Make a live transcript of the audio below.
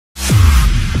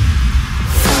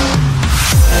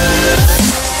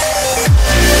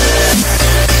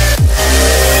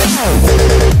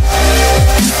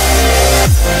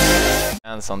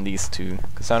chance on these two,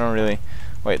 because I don't really...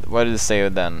 Wait, what did it say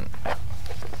then?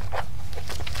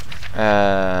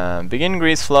 Begin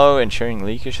grease flow, ensuring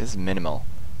leakage is minimal.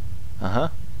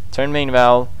 Turn main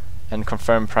valve and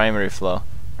confirm primary flow.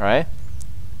 Alright?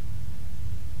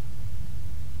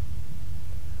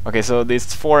 Okay, so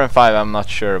these 4 and 5 I'm not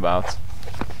sure about.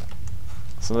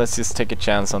 So let's just take a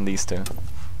chance on these two.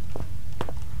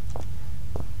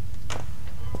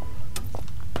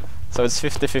 So it's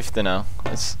 50-50 now.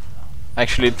 It's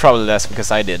actually probably less because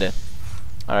I did it.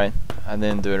 Alright, I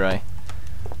didn't do it right.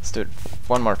 Let's do it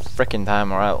one more frickin'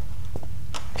 time or I'll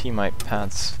pee my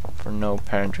pants for no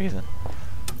apparent reason.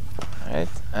 Alright,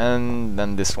 and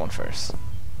then this one first.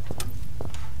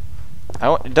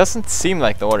 It doesn't seem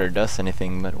like the order does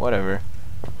anything, but whatever.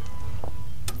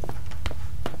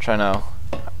 Try now.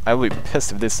 I will be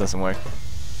pissed if this doesn't work.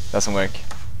 Doesn't work.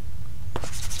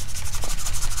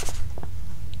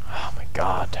 Oh my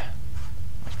god.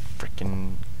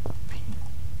 Freaking.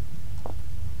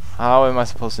 How am I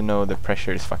supposed to know the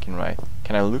pressure is fucking right?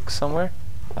 Can I look somewhere?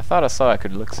 I thought I saw I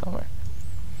could look somewhere.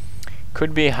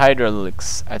 Could be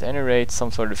hydraulics. At any rate, some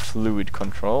sort of fluid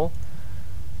control.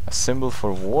 A symbol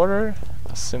for water.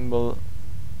 A symbol.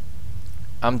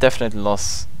 I'm definitely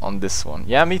lost on this one.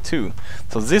 Yeah, me too.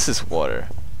 So this is water.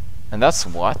 And that's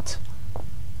what?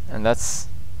 And that's...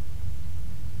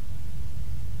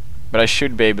 But I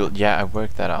should be able... Yeah, I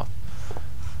worked that out.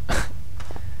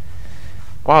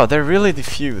 Wow, they're really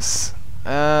diffuse.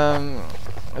 This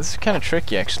is kind of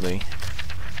tricky actually.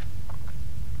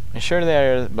 Ensure they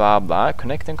are blah blah.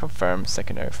 Connect and confirm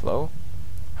secondary flow.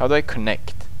 How do I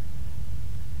connect?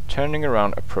 Turning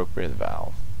around appropriate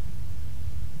valve.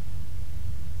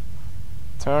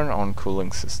 Turn on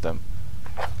cooling system.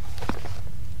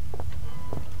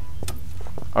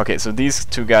 Okay, so these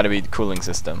two gotta be the cooling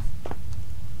system.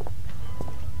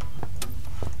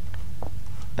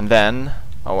 And then,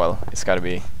 oh well, it's gotta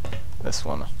be this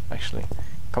one actually.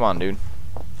 Come on, dude.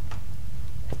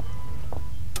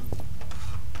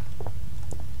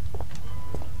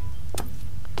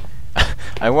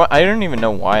 I don't even know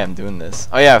why I'm doing this.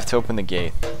 Oh yeah, I have to open the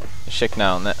gate. Check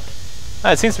now.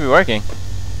 It seems to be working.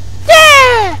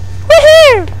 Yeah!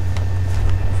 Woohoo!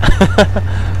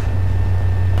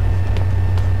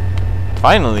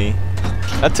 Finally.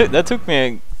 That took me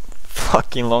a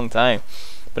fucking long time,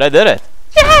 but I did it.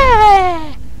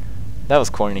 Yeah! That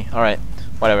was corny. All right,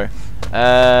 whatever.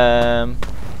 Oh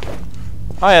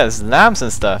yeah, there's lamps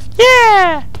and stuff.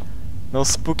 Yeah! No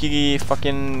spooky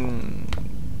fucking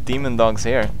demon dogs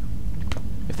here.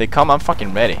 If they come, I'm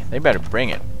fucking ready. They better bring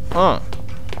it.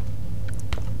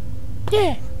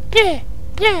 Yeah, yeah,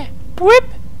 yeah. Whip,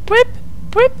 whip,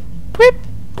 whip, whip,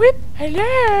 whip.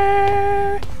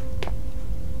 Hello,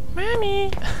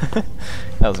 mommy.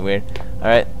 That was weird. All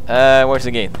right, where's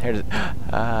the gate? Here's it.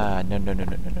 No.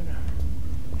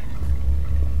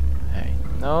 Hey,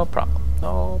 no problem.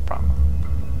 No problem.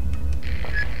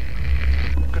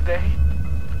 Good day.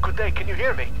 Good day. Can you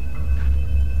hear me?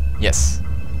 Yes.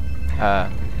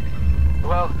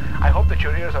 Well, I hope that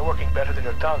your ears are working better than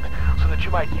your tongue, so that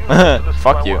you might use it to listen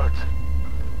Fuck to you. my words.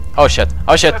 Oh shit.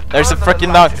 Oh shit. There's a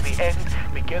freaking dog. The end,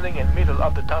 beginning, and middle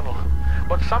of the tunnel,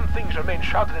 but some things remain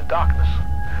shrouded in darkness.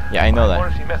 Yeah, I know My that.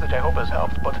 emergency message I hope has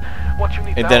helped, but what you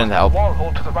need It now didn't is help. a wall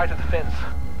hole to the right of the fence.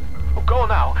 Oh, go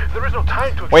now. There is no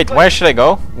time to explain. Wait, where should I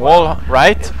go? Wall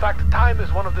right? In fact, time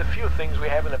is one of the few things we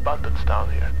have in abundance down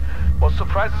here. What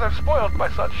surprises are spoiled by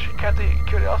such candy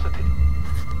curiosity.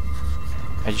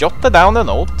 I jotted down a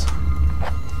note.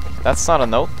 That's not a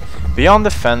note. Beyond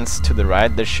the fence to the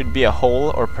right, there should be a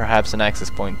hole or perhaps an access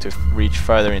point to reach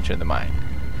further into the mine.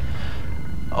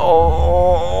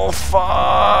 Oh,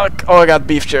 fuck. Oh, I got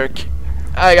beef jerk.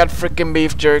 I got freaking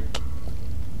beef jerk.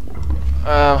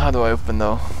 How do I open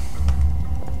though?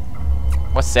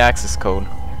 What's the access code?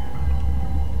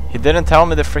 He didn't tell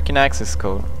me the freaking access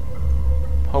code.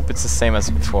 Hope it's the same as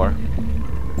before.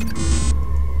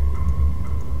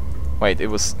 Wait, it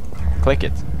was... Click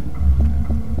it.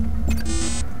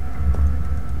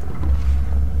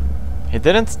 He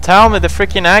didn't tell me the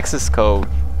freaking access code.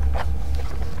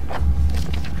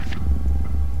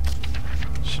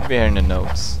 Should be here in the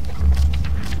notes.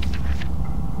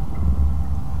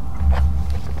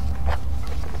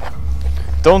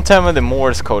 Don't tell me the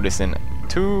Morse code is in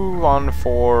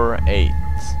 2148.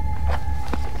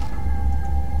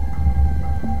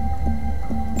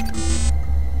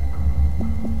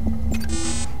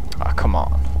 Ah, come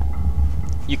on.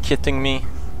 You kidding me?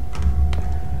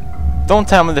 Don't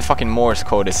tell me the fucking Morse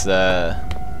code is I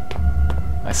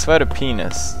swear to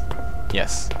penis.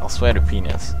 Yes, I'll swear to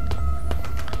penis.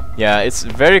 Yeah, it's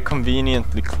very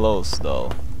conveniently close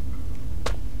though.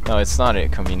 No, it's not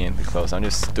conveniently close. I'm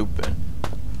just stupid.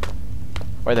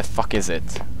 Where the fuck is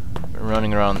it? I'm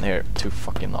running around here too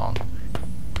fucking long.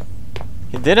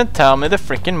 He didn't tell me the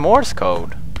freaking Morse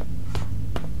code.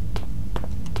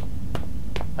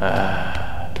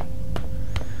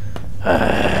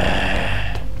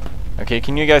 Okay,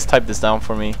 can you guys type this down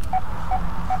for me?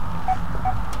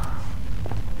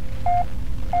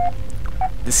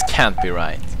 This can't be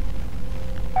right.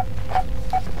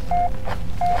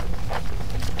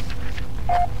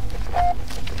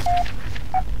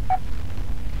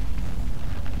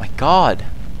 My God.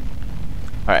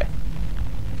 Alright.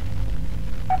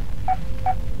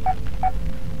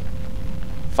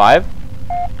 5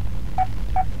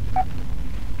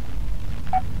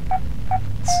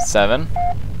 7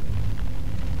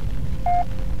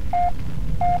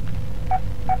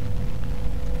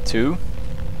 2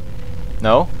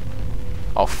 No?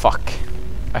 Oh fuck.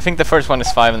 I think the first one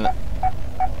is 5 and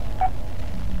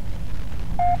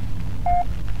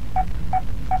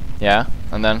yeah,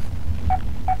 and then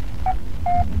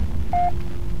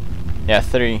yeah,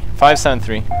 3 5 7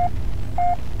 3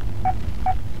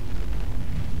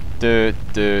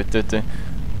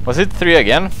 Was it 3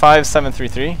 again? 5 7 3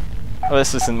 3? Oh,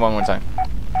 let's listen one more time.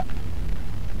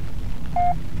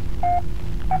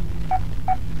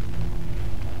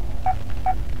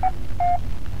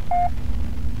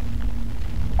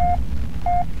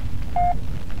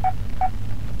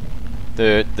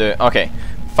 Okay.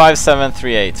 5 7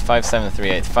 3 8 5 7 3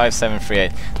 8 5 7 3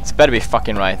 8. This better be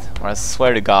fucking right, or I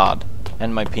swear to God,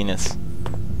 and my penis.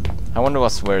 I wonder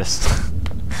what's worse.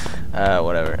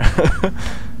 Whatever.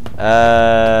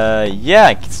 Yeah,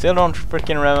 I still don't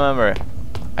freaking remember.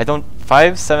 I don't.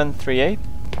 5 7 3 8.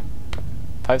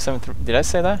 5 7 3. Did I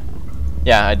say that?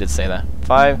 Yeah, I did say that.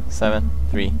 5 7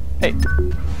 3 8.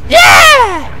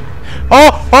 Yeah!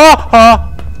 Oh!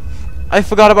 I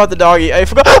forgot about the doggy. I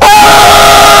forgot.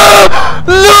 Ah!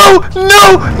 No!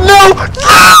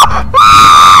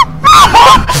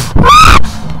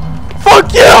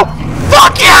 Fuck you!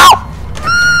 Fuck you!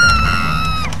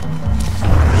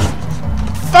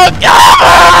 Fuck you!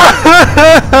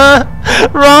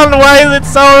 Run! Why is it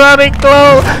so running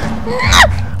close?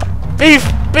 Beef!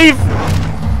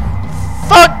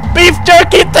 Fuck! Beef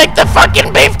jerky! Take the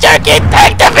fucking beef jerky!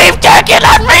 Take the beef jerky!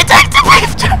 Let me take the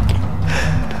beef jerky!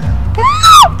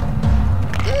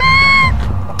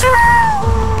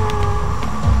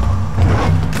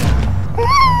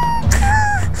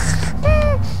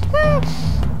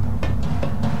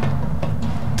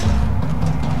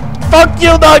 Fuck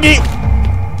you, doggy!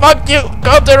 Fuck you!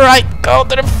 Go to the right! Go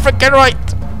to the freaking right!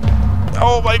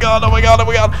 Oh my God!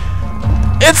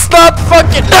 It's not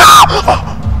fucking no!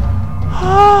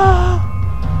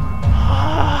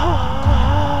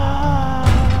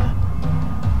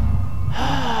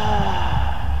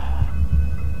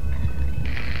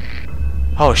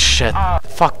 Oh shit!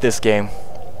 Fuck this game.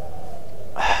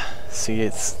 See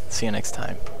you next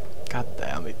time. God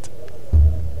damn it!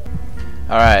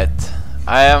 All right.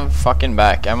 I am fucking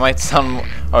back. I might sound...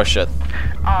 Oh shit.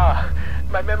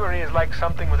 My memory is like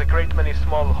something with a great many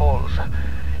small holes.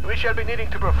 We shall be needing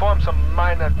to perform some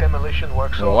minor demolition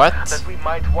work so that we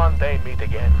might one day meet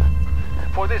again.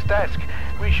 For this task,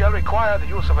 we shall require the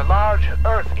use of a large,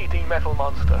 earth-eating metal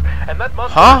monster. And that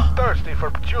monster is thirsty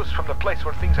for juice from the place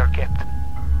where things are kept.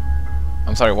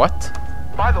 I'm sorry, what?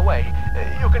 By the way,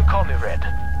 you can call me Red.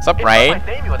 What's up, Red? It's not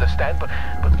my name, you understand, but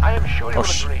I am sure you will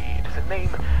agree. It is a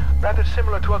name rather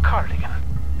similar to a cardigan.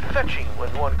 Fetching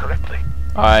when worn correctly.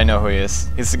 Oh, I know who he is.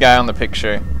 He's the guy on the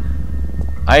picture.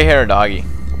 I hear a doggy.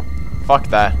 Fuck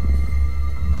that.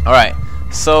 Alright,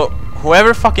 so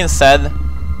whoever fucking said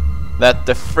that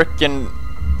the frickin'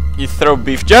 you throw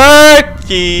beef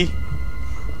jerky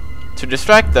to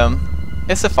distract them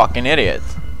is a fucking idiot.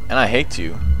 And I hate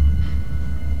you.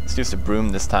 Let's use the broom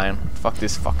this time. Fuck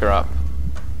this fucker up.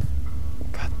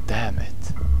 God damn it.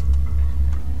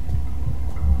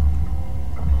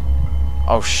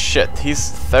 Oh shit, he's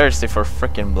thirsty for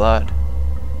frickin' blood.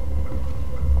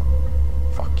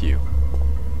 Fuck you.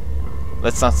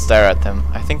 Let's not stare at them.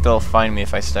 I think they'll find me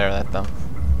if I stare at them.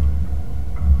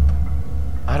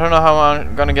 I don't know how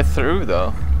I'm gonna get through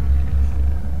though.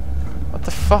 What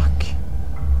the fuck?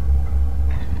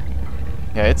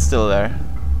 Yeah, it's still there.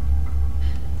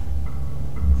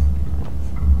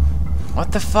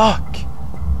 What the fuck?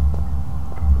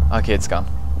 Okay, it's gone.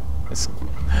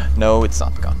 No, it's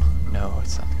not gone. No,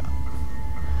 it's not gone.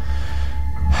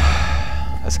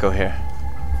 Let's go here.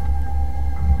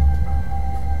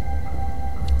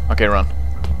 Okay, run.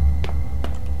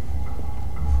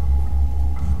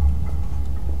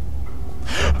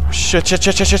 Shit.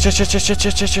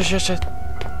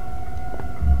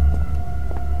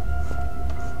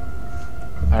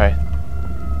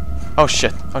 Oh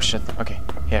shit, okay,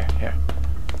 here.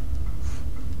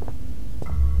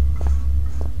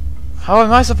 How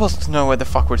am I supposed to know where the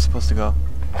fuck we're supposed to go?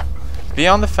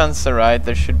 Beyond the fence to the right,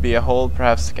 there should be a hole,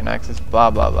 perhaps you can access,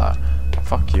 blah blah blah.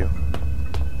 Fuck you.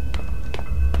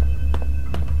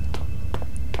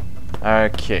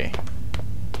 Okay.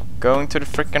 Going to the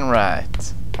frickin'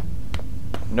 right.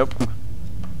 Nope.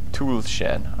 Tool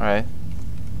shed, alright.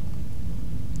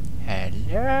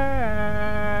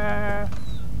 Hello.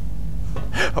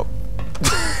 Oh.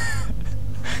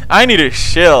 I need a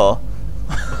chill.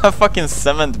 A fucking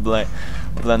cement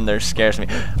blender scares me.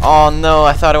 Oh no,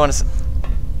 I thought I wanted to.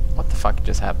 What the fuck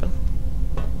just happened?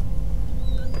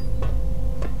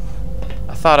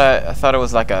 I thought it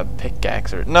was like a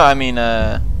pickaxe or no, I mean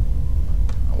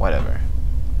whatever.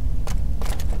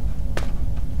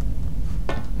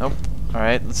 Nope.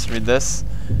 Alright, let's read this.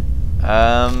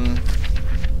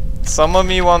 Some of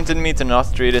you wanted me to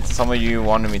not read it, some of you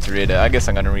wanted me to read it. I guess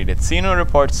I'm gonna read it. Xeno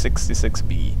Report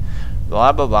 66B.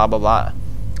 Blah blah blah blah blah.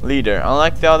 Leader,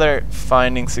 unlike the other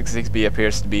finding, 66B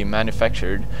appears to be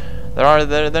manufactured. There are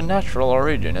the natural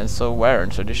origin and so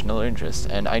warrants additional interest.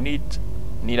 And I need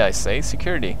I say,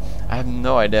 security. I have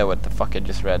no idea what the fuck I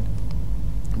just read.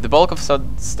 The bulk of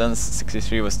substance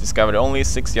 63 was discovered only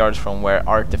 6 yards from where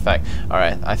artifact.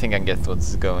 Alright, I think I get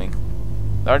what's going.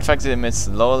 The artifact emits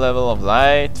low level of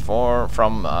light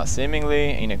from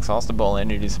seemingly inexhaustible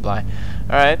energy supply.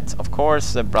 Alright, of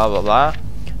course, blah blah blah.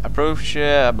 Approach,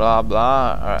 blah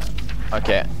blah.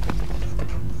 Okay.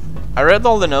 I read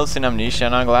all the notes in Amnesia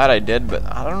and I'm glad I did, but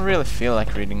I don't really feel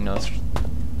like reading notes.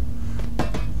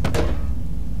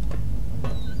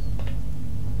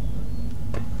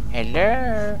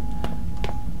 Hello.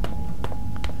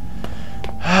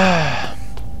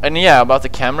 And yeah, about the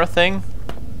camera thing.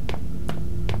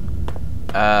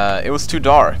 It was too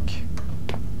dark.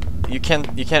 You can't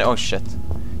oh shit.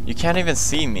 You can't even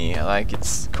see me, like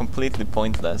it's completely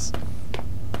pointless.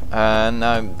 And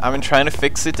I've been trying to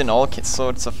fix it in all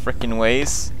sorts of freaking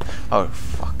ways. Oh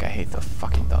fuck, I hate the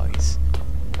fucking doggies.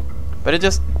 But it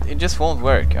just won't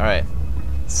work. Alright.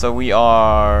 So we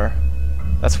are,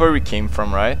 that's where we came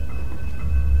from, right?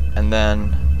 And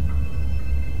then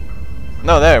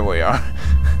no, there we are.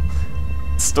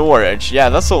 Storage, yeah,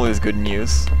 that's always good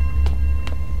news.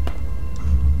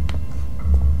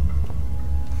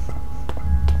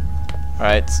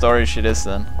 Alright, storage it is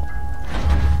then.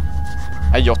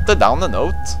 I jotted down the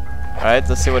note. Alright,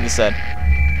 let's see what he said.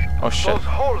 Oh shit. Those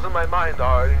holes in my mind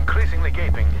are increasingly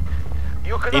gaping.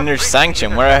 Inner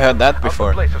sanction, where I heard that before.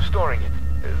 The place of storing.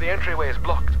 The entryway is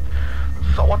blocked.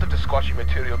 So what if the squashy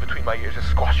material between my ears is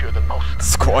squashier than most?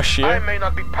 Squashier? I may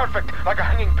not be perfect like a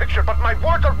hanging picture, but my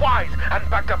words are wise and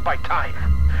backed up by time.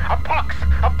 A pox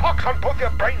on both your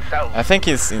brain cells. I think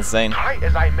he's insane. Try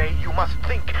as I may, you must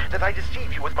think that I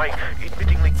deceive you with my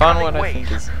admittingly cunning ways. I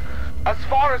think is. As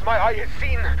far as my eye has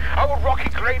seen, our rocky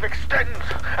grave extends,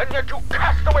 and yet you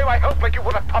cast away my hope like you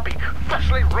would a puppy,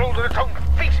 freshly rolled in its own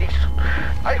feces.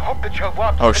 I hope that your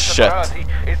warped sensibility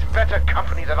is better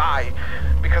company than I,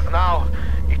 because now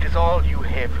it is all you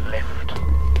have left.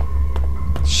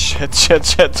 Shit.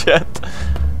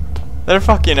 They're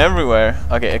fucking everywhere.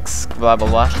 Okay, blah blah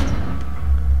blah.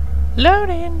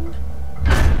 Loading.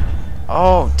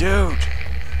 Oh, dude.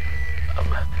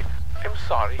 I'm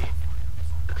sorry.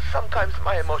 Sometimes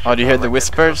my emotions. Oh, do you hear the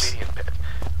whispers?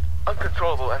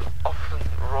 Uncontrollable and often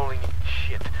rolling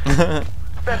shit.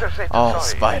 Better safe than oh, sorry.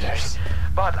 spiders.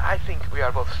 But I think we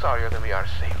are both sorrier than we are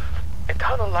safe. A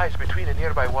tunnel lies between a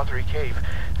nearby watery cave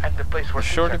and the place where a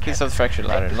shorter piece of fractured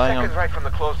ladder lying on. Right from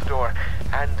the closed door,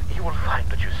 and you will find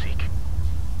what you seek.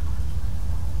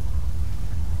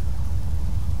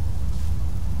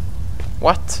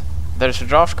 What? There's a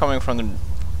draft coming from the.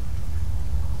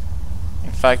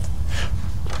 In fact,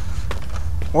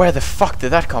 where the fuck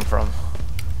did that come from?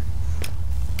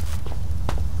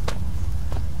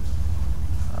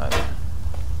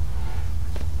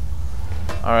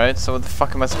 Alright, so what the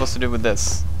fuck am I supposed to do with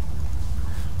this?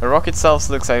 The rock itself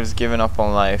looks like it's given up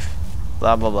on life.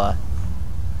 Blah blah blah.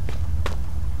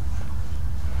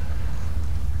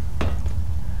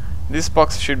 This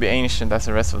box should be ancient as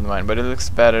the rest of the mine, but it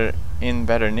looks better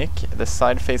nick. The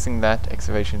side facing that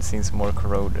excavation seems more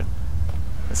corroded.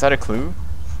 Is that a clue?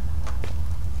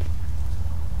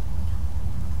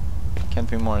 Can't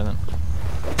be more than.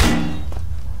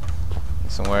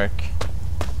 Some work.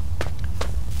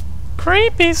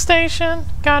 Creepy station.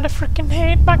 Gotta freaking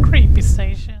hate my creepy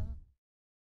station.